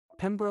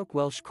Pembroke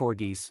Welsh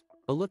Corgis,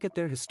 a look at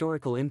their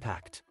historical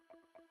impact.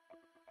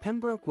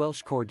 Pembroke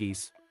Welsh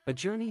Corgis, a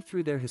journey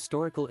through their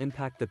historical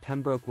impact. The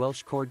Pembroke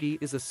Welsh Corgi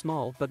is a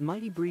small but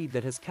mighty breed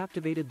that has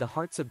captivated the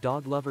hearts of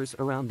dog lovers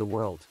around the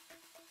world.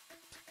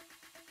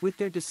 With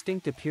their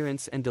distinct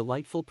appearance and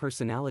delightful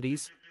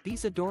personalities,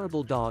 these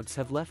adorable dogs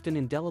have left an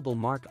indelible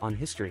mark on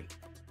history.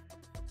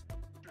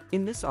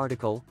 In this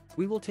article,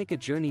 we will take a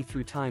journey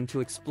through time to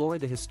explore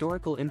the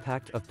historical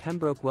impact of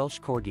Pembroke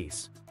Welsh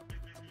Corgis.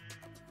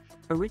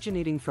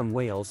 Originating from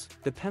Wales,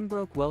 the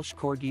Pembroke Welsh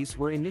Corgis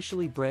were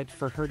initially bred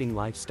for herding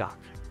livestock.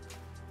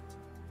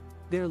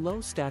 Their low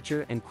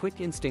stature and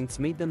quick instincts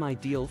made them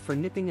ideal for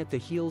nipping at the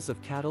heels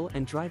of cattle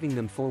and driving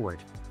them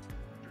forward.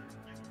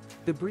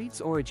 The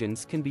breed's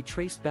origins can be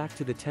traced back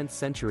to the 10th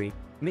century,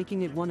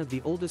 making it one of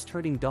the oldest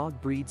herding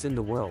dog breeds in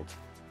the world.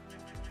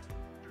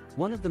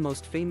 One of the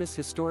most famous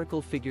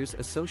historical figures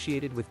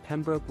associated with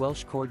Pembroke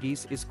Welsh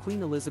Corgis is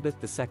Queen Elizabeth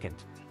II.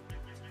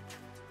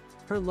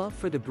 Her love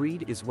for the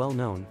breed is well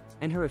known,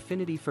 and her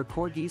affinity for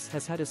corgis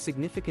has had a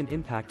significant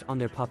impact on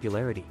their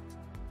popularity.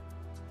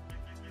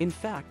 In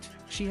fact,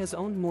 she has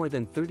owned more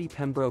than 30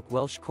 Pembroke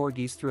Welsh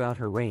Corgis throughout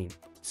her reign,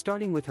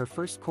 starting with her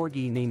first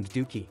corgi named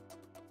Dookie.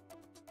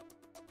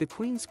 The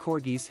Queen's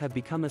corgis have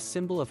become a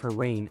symbol of her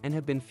reign and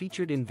have been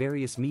featured in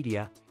various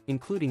media,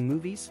 including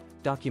movies,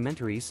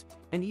 documentaries,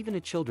 and even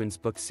a children's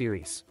book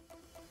series.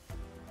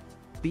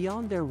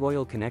 Beyond their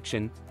royal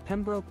connection,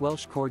 Pembroke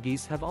Welsh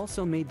Corgis have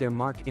also made their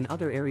mark in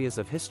other areas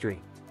of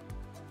history.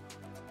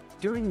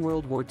 During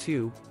World War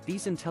II,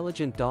 these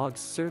intelligent dogs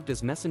served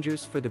as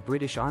messengers for the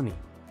British Army.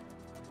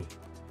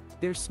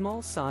 Their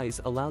small size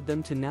allowed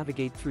them to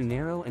navigate through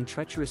narrow and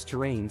treacherous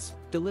terrains,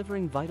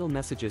 delivering vital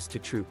messages to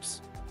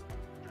troops.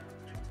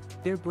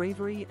 Their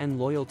bravery and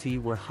loyalty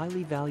were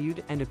highly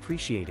valued and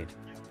appreciated.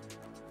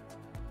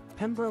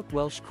 Pembroke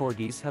Welsh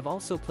Corgis have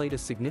also played a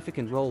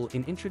significant role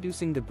in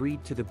introducing the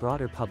breed to the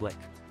broader public.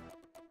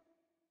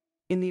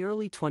 In the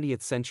early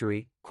 20th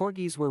century,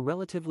 corgis were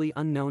relatively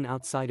unknown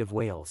outside of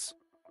Wales.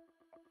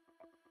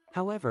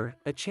 However,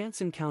 a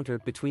chance encounter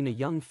between a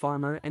young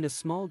farmer and a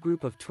small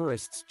group of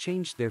tourists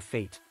changed their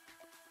fate.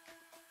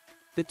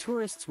 The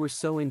tourists were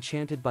so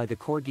enchanted by the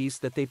corgis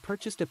that they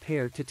purchased a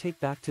pair to take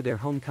back to their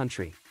home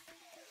country.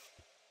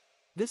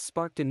 This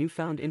sparked a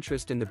newfound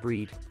interest in the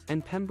breed,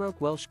 and Pembroke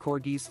Welsh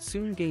Corgis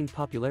soon gained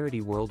popularity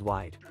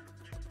worldwide.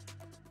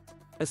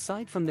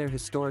 Aside from their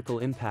historical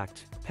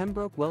impact,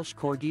 Pembroke Welsh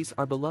Corgis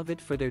are beloved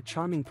for their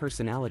charming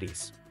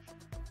personalities.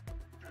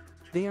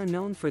 They are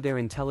known for their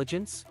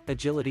intelligence,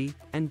 agility,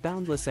 and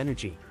boundless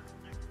energy.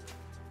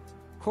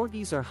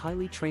 Corgis are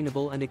highly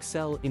trainable and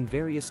excel in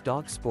various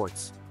dog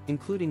sports,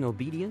 including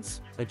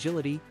obedience,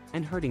 agility,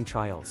 and herding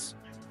trials.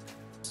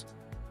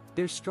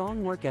 Their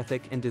strong work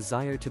ethic and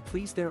desire to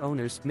please their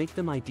owners make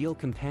them ideal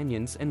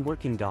companions and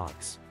working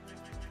dogs.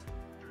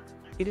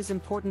 It is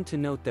important to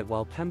note that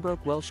while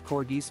Pembroke Welsh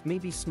Corgis may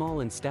be small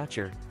in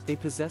stature, they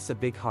possess a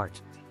big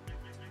heart.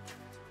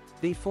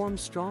 They form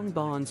strong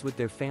bonds with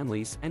their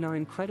families and are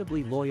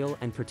incredibly loyal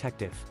and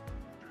protective.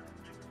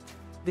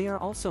 They are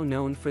also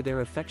known for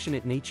their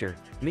affectionate nature,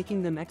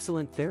 making them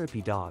excellent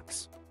therapy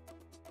dogs.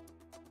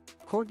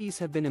 Corgis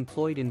have been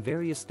employed in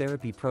various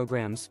therapy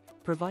programs,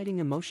 providing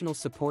emotional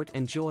support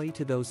and joy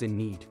to those in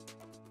need.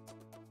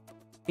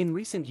 In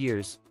recent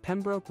years,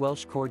 Pembroke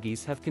Welsh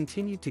Corgis have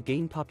continued to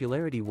gain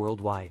popularity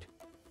worldwide.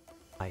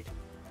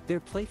 Their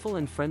playful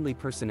and friendly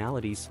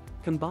personalities,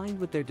 combined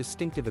with their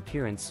distinctive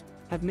appearance,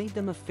 have made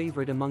them a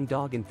favorite among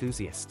dog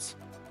enthusiasts.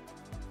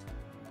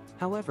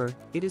 However,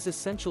 it is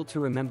essential to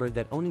remember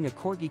that owning a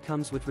corgi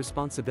comes with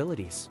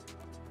responsibilities.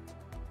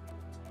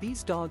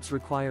 These dogs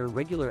require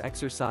regular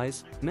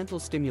exercise, mental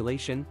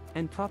stimulation,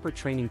 and proper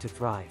training to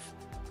thrive.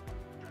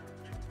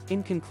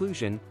 In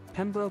conclusion,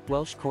 Pembroke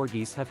Welsh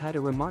Corgis have had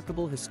a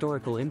remarkable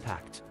historical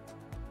impact.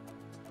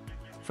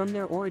 From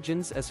their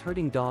origins as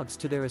herding dogs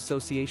to their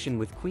association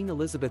with Queen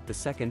Elizabeth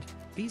II,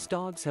 these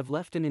dogs have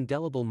left an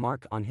indelible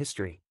mark on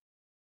history.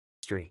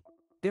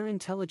 Their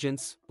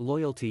intelligence,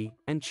 loyalty,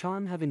 and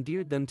charm have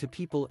endeared them to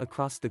people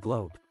across the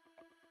globe.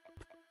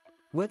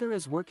 Whether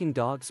as working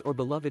dogs or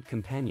beloved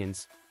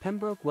companions,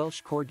 Pembroke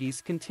Welsh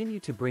Corgis continue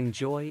to bring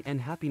joy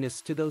and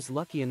happiness to those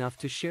lucky enough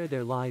to share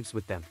their lives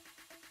with them.